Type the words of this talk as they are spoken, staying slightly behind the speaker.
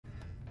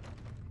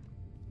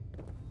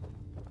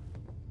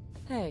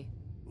Hey.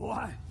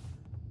 What?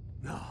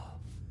 No,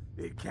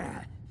 it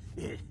can't.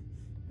 It's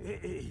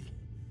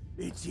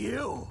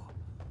you!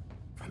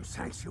 From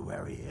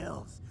Sanctuary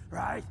Hills,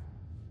 right?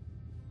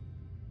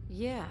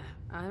 Yeah,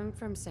 I'm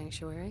from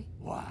Sanctuary.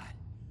 What?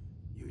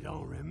 You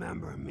don't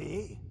remember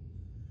me?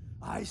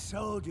 I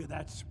sold you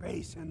that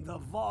space in the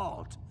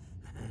vault.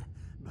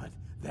 But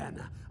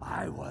then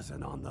I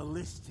wasn't on the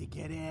list to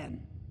get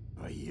in.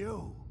 But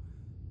you,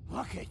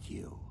 look at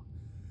you.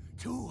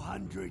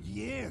 200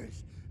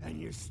 years, and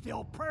you're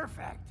still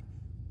perfect.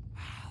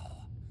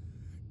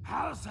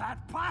 How's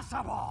that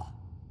possible?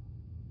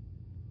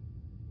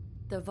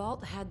 The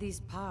vault had these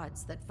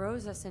pods that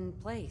froze us in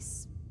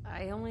place.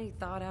 I only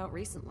thawed out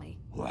recently.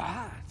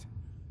 What?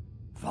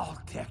 Vault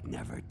Tech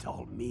never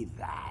told me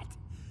that.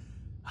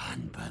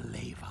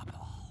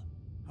 Unbelievable.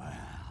 Well,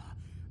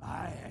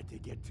 I had to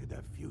get to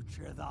the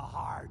future the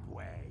hard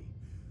way.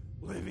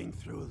 Living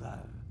through the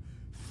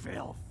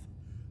filth,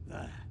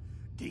 the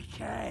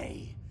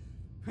decay,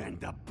 and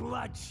the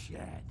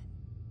bloodshed.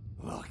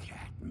 Look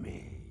at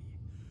me.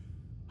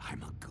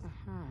 I'm a good...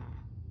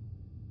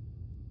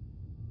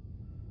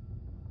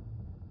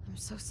 I'm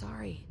so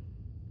sorry.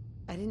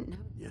 I didn't know.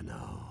 You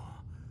know,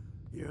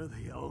 you're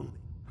the only...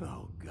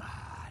 Oh,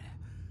 God.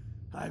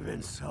 I've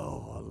been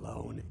so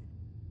alone.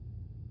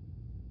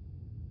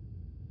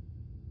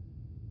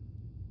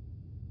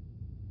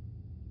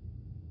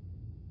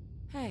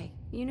 Hey,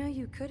 you know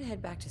you could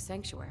head back to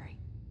Sanctuary.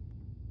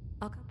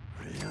 I'll come.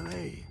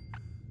 Really?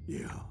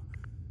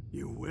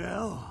 You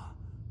will?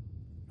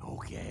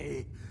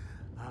 Okay.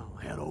 I'll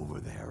head over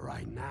there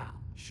right now.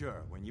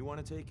 Sure, when you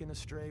want to take in a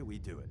stray, we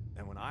do it.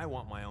 And when I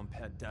want my own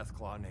pet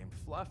Deathclaw named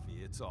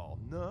Fluffy, it's all,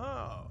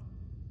 no.